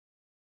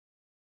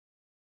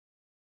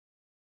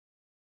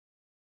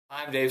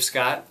I'm Dave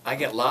Scott. I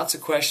get lots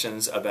of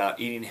questions about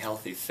eating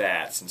healthy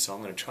fats, and so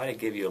I'm going to try to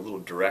give you a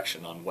little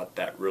direction on what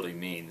that really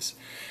means.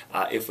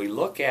 If we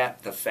look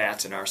at the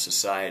fats in our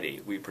society,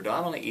 we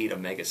predominantly eat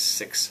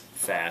omega-6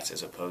 fats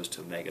as opposed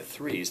to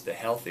omega-3s, the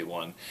healthy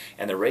one,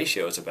 and the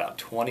ratio is about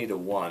 20 to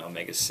 1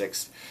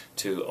 omega-6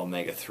 to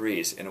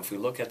omega-3s. And if we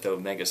look at the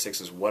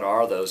omega-6s, what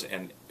are those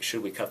and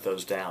should we cut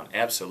those down?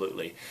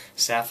 Absolutely.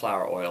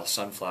 Safflower oil,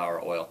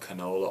 sunflower oil,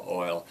 canola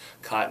oil,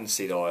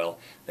 cottonseed oil,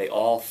 they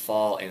all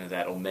fall into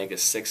that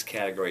omega-6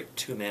 category,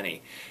 too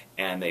many,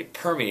 and they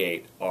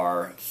permeate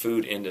our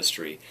food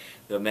industry.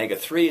 The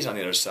omega-3s on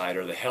the other side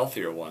are the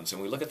healthier ones,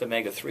 and we look at the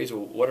omega-3s,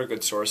 well, what are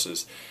good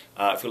sources?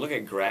 If we look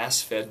at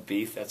grass-fed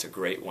beef, that's a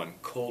great one.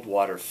 Cold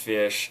water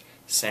fish,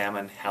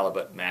 salmon,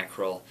 halibut,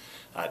 mackerel,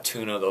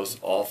 tuna, those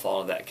all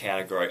fall into that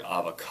category.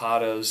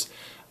 Avocados.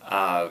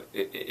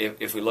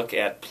 If we look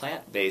at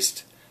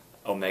plant-based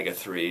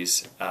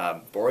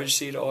omega-3s, borage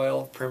seed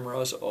oil,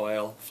 primrose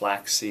oil,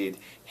 flaxseed,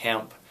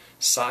 hemp,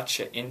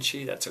 sacha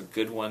inchi, that's a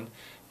good one.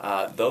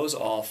 Those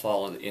all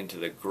fall into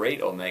the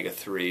great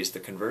omega-3s. The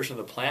conversion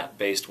of the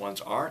plant-based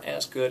ones aren't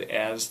as good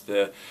as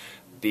the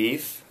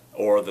beef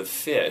or the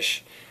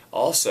fish.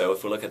 Also,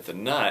 if we look at the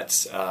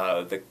nuts,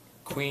 the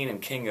queen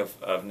and king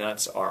of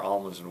nuts are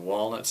almonds and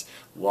walnuts.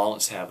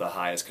 Walnuts have the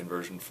highest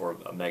conversion for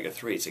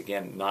omega-3s.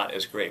 Again, not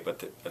as great,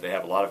 but they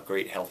have a lot of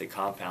great healthy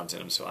compounds in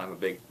them, so I'm a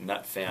big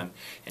nut fan,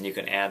 and you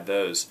can add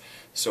those.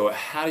 So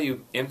how do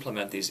you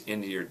implement these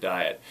into your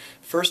diet?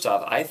 First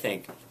off, I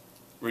think,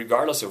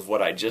 regardless of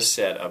what I just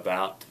said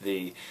about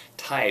the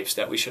types,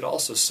 that we should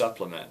also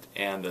supplement.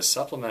 And the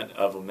supplement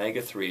of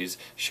omega-3s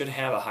should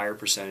have a higher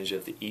percentage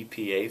of the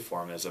EPA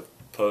form as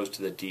opposed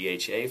to the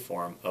DHA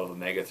form of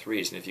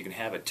omega-3s. And if you can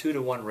have a 2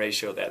 to 1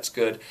 ratio, that's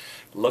good.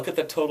 Look at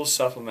the total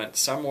supplement,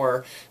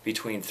 somewhere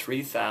between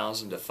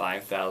 3,000 to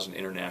 5,000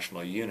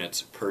 international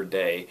units per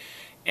day.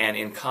 And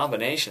in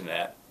combination of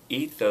that,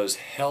 eat those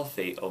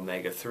healthy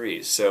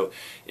omega-3s. So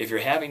if you're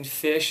having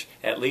fish,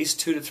 at least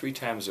 2 to 3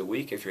 times a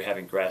week. If you're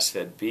having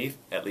grass-fed beef,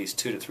 at least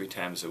 2 to 3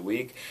 times a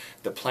week.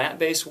 The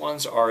plant-based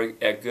ones are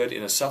good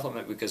in a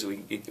supplement because we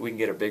can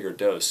get a bigger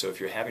dose. So if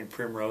you're having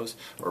primrose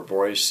or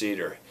borage seed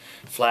or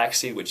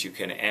flaxseed, which you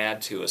can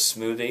add to a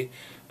smoothie,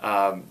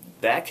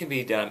 that can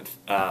be done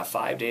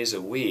 5 days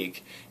a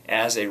week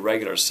as a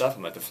regular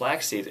supplement. The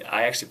flaxseed,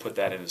 I actually put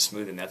that in a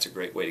smoothie, and that's a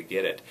great way to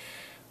get it.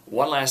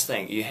 One last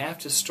thing, you have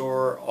to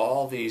store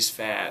all these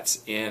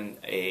fats in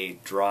a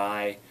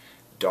dry,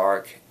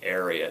 dark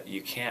area.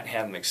 You can't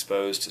have them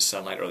exposed to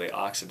sunlight or they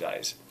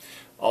oxidize.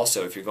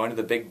 Also, if you're going to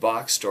the big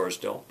box stores,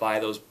 don't buy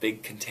those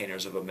big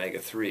containers of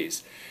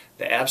omega-3s.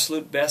 The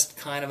absolute best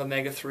kind of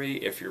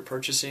omega-3, if your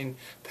purchasing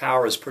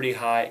power is pretty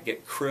high,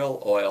 get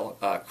krill oil.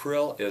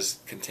 Krill is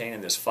contained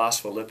in this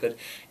phospholipid,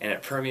 and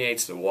it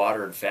permeates the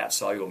water and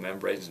fat-soluble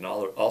membranes and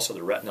also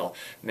the retinal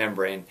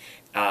membrane.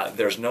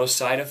 There's no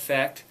side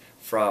effect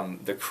from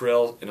the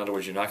krill. In other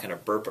words, you're not going to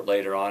burp it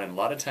later on. And a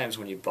lot of times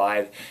when you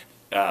buy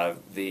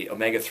the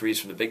omega-3s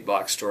from the big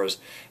box stores,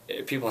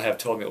 people have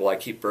told me, well, I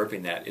keep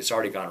burping that. It's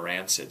already gone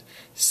rancid.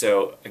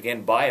 So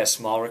again, buy a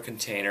smaller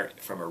container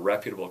from a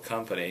reputable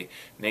company.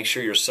 Make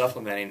sure you're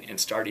supplementing and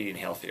start eating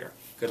healthier.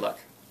 Good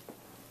luck.